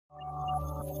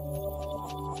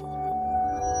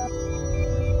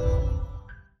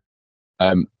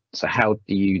So how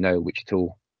do you know which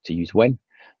tool to use when?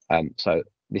 So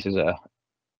this is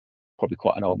probably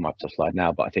quite an old Microsoft slide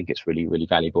now, but I think it's really, really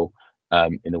valuable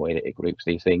in the way that it groups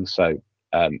these things. So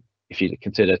if you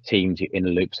consider teams, you're in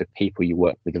loops of people you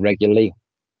work with regularly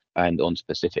and on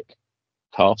specific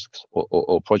tasks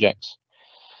or projects.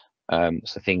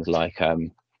 So things like a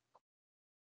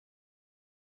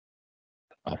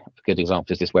good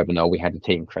example is this webinar. We had a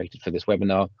team created for this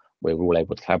webinar where we're all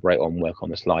able to collaborate on, work on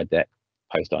the slide deck,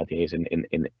 post ideas in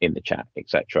the chat,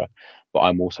 etc. But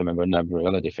I'm also a member of a number of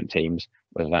other different teams,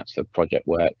 whether that's for project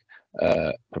work,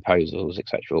 proposals,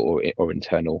 etc., or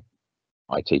internal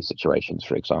IT situations,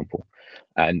 for example.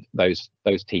 And those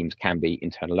teams can be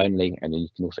internal only, and then you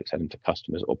can also extend them to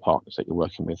customers or partners that you're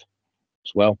working with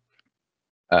as well.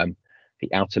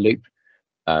 The outer loop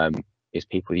is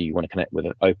people you want to connect with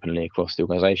openly across the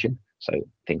organization. So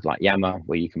things like Yammer,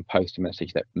 where you can post a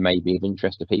message that may be of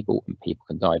interest to people, and people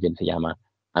can dive into Yammer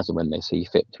as and when they see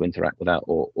fit to interact with that,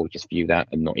 or just view that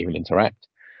and not even interact.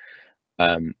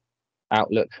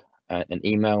 Outlook and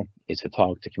email is for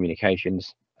targeted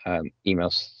communications. Email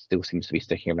still seems to be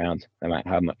sticking around no matter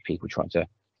how much people try to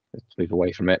move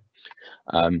away from it.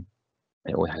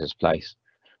 It always has its place.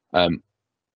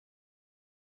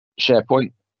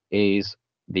 SharePoint is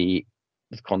the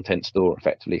content store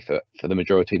effectively for the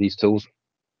majority of these tools.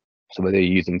 So whether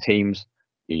you're using Teams,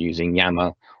 you're using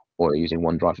Yammer, or you're using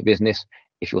OneDrive for Business,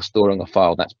 if you're storing a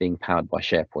file, that's being powered by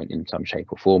SharePoint in some shape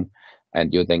or form,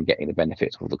 and you're then getting the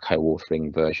benefits of the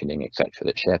co-authoring, versioning, etc.,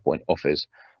 that SharePoint offers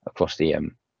across the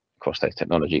across those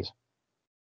technologies.